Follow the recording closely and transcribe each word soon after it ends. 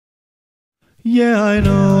Yeah, I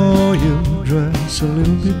know you dress a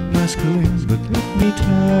little bit masculine, but let me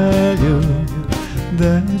tell you,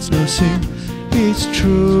 that's no sin. It's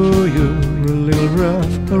true, you're a little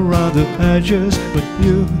rough around the edges, but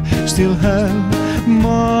you still have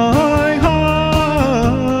my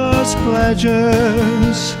heart's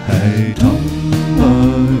pleasures. Hey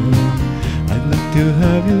Tomboy, I'd like to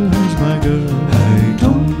have you as my girl. Hey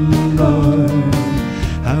Tomboy,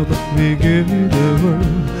 how about we give you the world?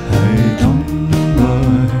 Hey Tomboy,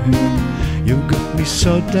 you got me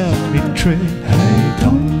so damn intrigued. Hey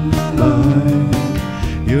Tomboy,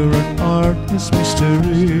 you're an artless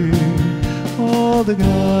mystery. All the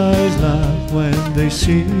guys laugh when they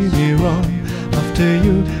see me run after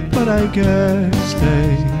you, but I guess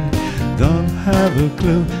they don't have a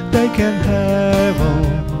clue. They can have all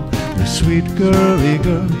the sweet girly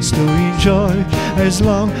girls to enjoy, as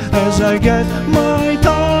long as I get my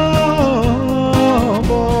tomboy.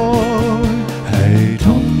 Hey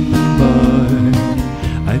Tomboy,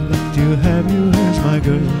 I'd like to have you as my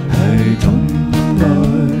girl. Hey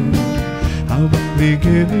Tomboy, how about we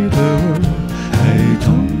give it a whirl? Hey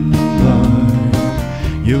Tomboy,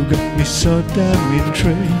 you got me so damn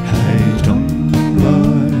intrigued. Hey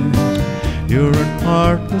Tomboy, you're an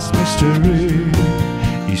artless mystery.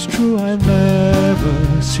 It's true I've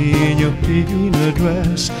never seen you in a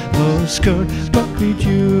dress or skirt, but with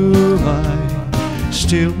you I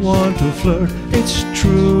still want to flirt. It's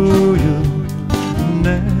true you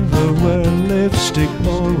never wear lipstick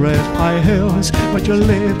or red high heels, but your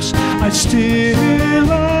lips I'd still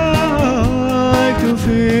like to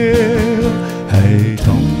feel. Hey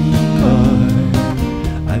Tomboy,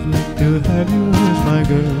 I'd like to have you as my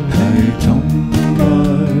girl. Hey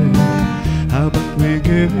Tomboy, how about we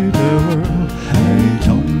give it a whirl? Hey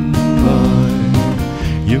Tomboy,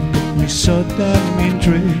 you've got me so damn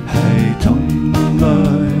intrigued. Hey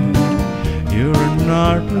Tomboy, you're an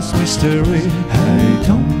artless mystery. Hey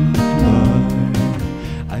Tomboy,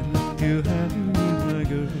 I'd like to have you as my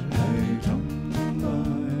girl. Hey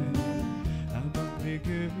Tomboy, how about we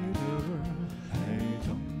give it a whirl?